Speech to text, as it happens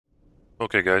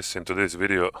Okay guys, in today's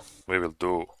video we will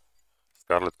do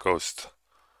Scarlet Coast,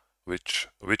 which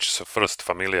first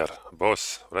familiar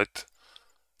boss, right?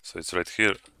 So it's right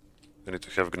here. You need to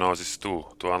have Gnosis 2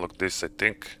 to unlock this, I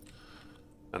think.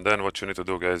 And then what you need to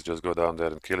do, guys, just go down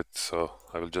there and kill it. So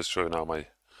I will just show you now my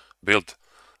build.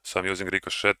 So I'm using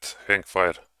Ricochet,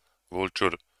 Hangfire,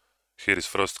 Vulture. Here is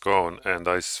Frost Cone and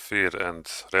Ice Sphere and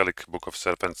Relic, Book of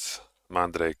Serpents,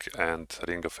 Mandrake and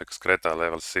Ring of Excreta,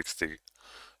 level 60.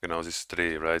 Gnosis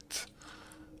 3, right?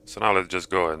 So now let's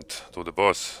just go and do the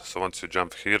boss. So once you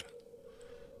jump here,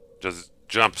 just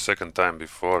jump second time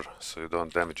before so you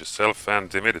don't damage yourself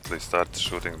and immediately start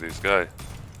shooting this guy.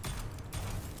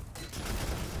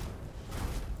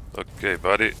 Okay,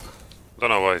 buddy.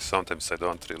 Don't know why sometimes I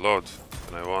don't reload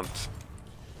when I want.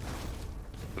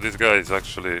 But this guy is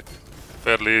actually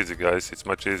fairly easy, guys. It's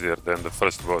much easier than the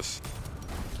first boss.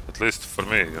 At least for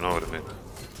me, you know what I mean.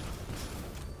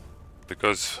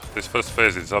 Because this first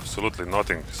phase is absolutely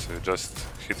nothing, so you just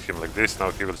hit him like this, now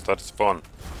he will start spawn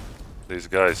these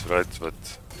guys, right? But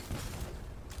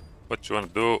what you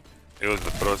want to do, use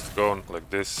the Frost Cone like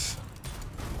this.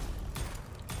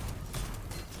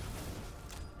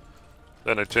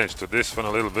 Then I change to this one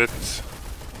a little bit.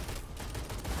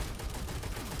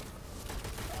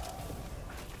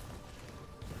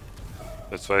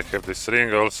 That's why I have this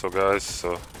ring also, guys,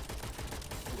 so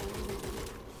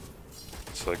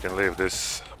I can leave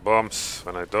these bombs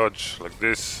when I dodge, like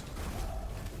this.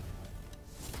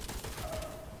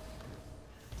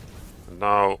 And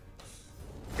now,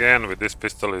 again, with this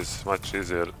pistol is much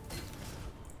easier.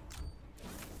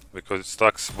 Because it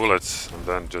stacks bullets, and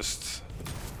then just...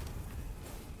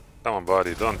 Come on,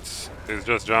 buddy, don't... He's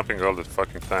just jumping all the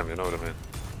fucking time, you know what I mean?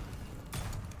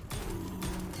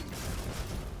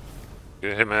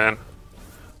 Okay, man.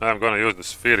 Now I'm gonna use the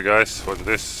sphere, guys. Watch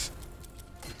this.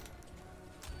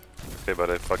 Okay,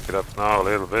 but I fucked it up now a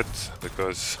little bit,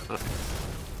 because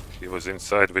he was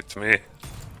inside with me.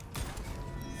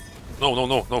 No, no,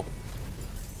 no, no.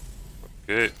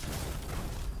 Okay.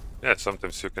 Yeah,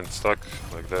 sometimes you can stuck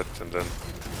like that, and then...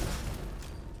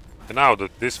 And now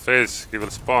that this phase, he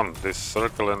will spawn this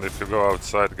circle, and if you go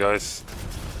outside, guys,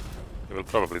 you will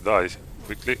probably die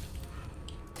quickly.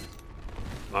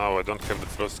 Now I don't have the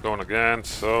Frost Cone again,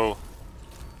 so...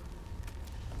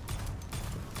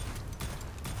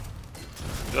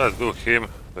 Just do him,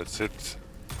 that's it.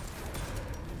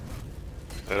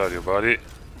 Where are you, buddy?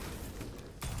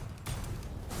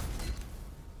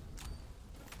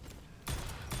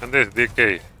 And this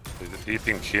DK is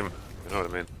eating him, you know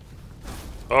what I mean?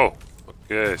 Oh,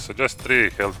 okay, so just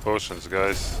 3 health potions,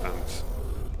 guys, and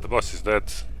the boss is dead.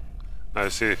 Now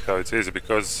you see how it's easy,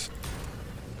 because...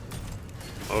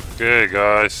 Okay,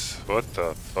 guys, what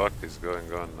the fuck is going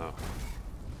on now?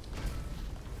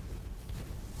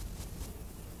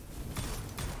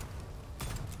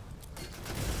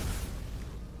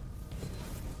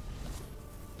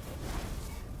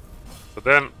 So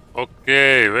then,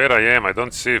 okay, where I am, I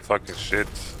don't see fucking shit,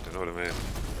 you know what I mean?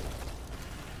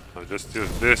 I'll just use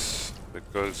this,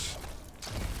 because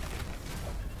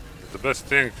it's the best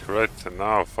thing, right? And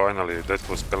now, finally, that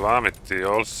was Calamity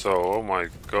also, oh my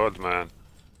god, man.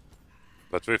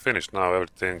 But we finished now,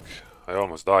 everything. I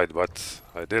almost died, but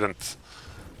I didn't.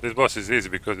 This boss is easy,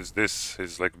 because this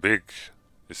is like big.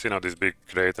 You see now this big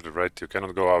crater, right? You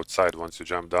cannot go outside once you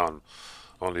jump down.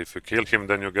 Only if you kill him,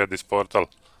 then you get this portal.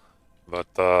 But,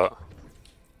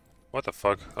 what the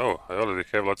fuck? Oh, I already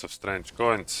have lots of strange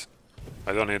coins.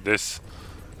 I don't need this.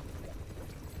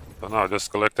 So now just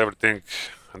collect everything.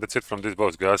 And that's it from this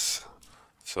boss, guys.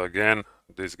 So again,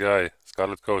 this guy,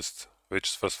 Scarlet Coast, which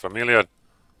is first familiar.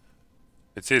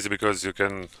 It's easy because you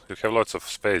have lots of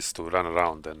space to run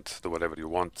around and do whatever you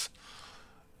want.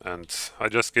 And I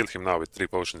just killed him now with 3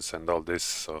 potions and all this,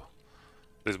 so...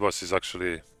 This boss is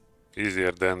actually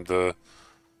easier than the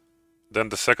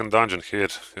second dungeon here,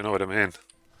 you know what I mean?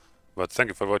 But thank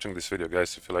you for watching this video,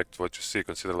 guys. If you liked what you see,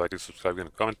 consider liking, subscribing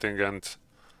and commenting, and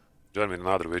join me in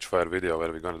another Witchfire video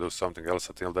where we're gonna do something else.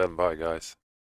 Until then, bye, guys.